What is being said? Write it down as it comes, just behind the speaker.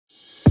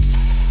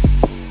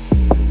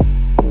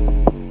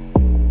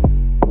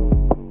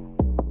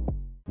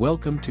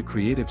Welcome to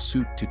Creative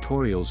Suit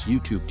Tutorials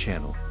YouTube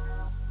channel.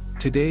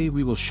 Today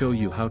we will show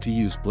you how to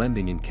use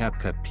blending in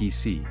CapCut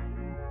PC.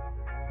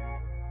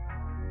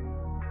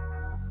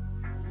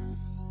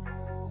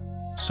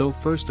 So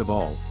first of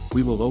all,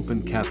 we will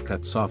open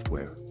CapCut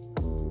software.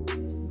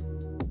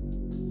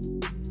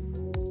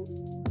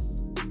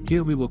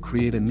 Here we will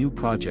create a new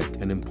project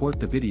and import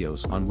the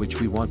videos on which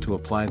we want to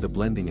apply the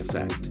blending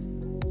effect.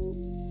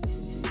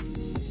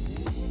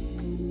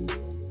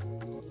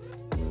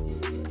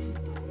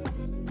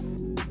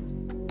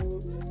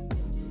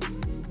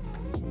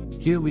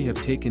 Here we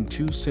have taken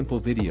two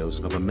simple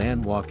videos of a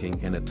man walking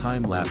and a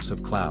time lapse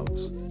of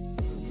clouds.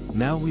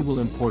 Now we will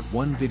import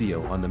one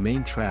video on the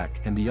main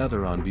track and the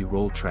other on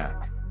B-roll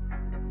track.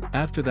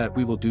 After that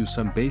we will do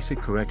some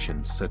basic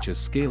corrections such as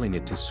scaling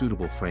it to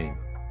suitable frame.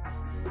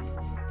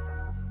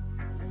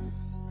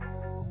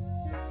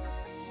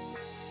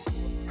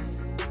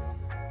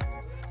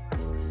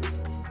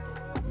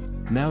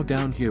 Now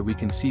down here we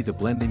can see the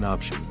blending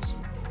options.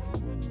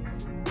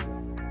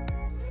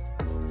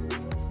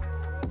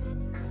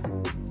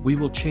 We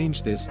will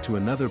change this to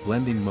another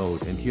blending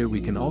mode, and here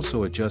we can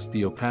also adjust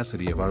the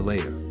opacity of our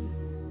layer.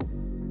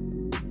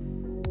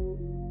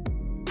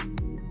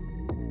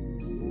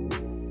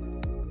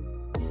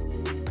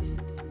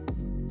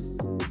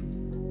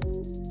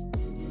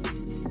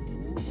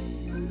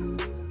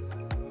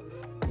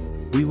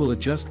 We will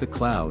adjust the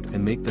cloud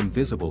and make them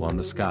visible on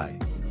the sky.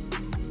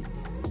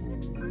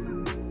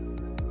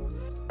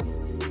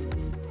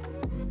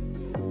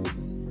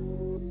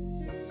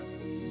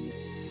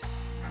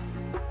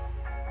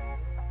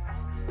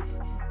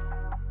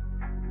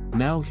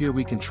 Now here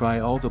we can try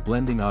all the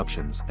blending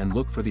options and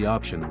look for the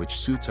option which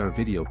suits our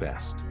video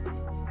best.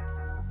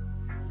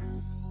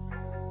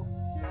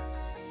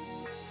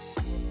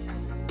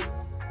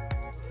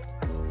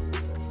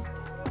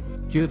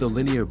 Here the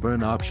linear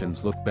burn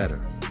options look better.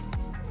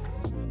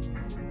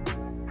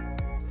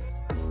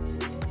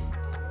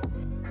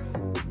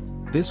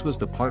 This was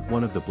the part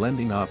 1 of the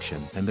blending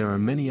option, and there are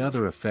many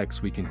other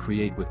effects we can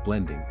create with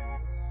blending.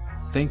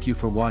 Thank you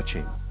for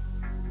watching.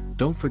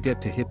 Don't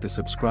forget to hit the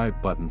subscribe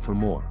button for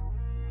more.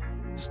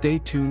 Stay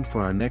tuned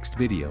for our next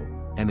video,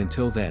 and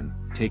until then,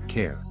 take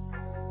care.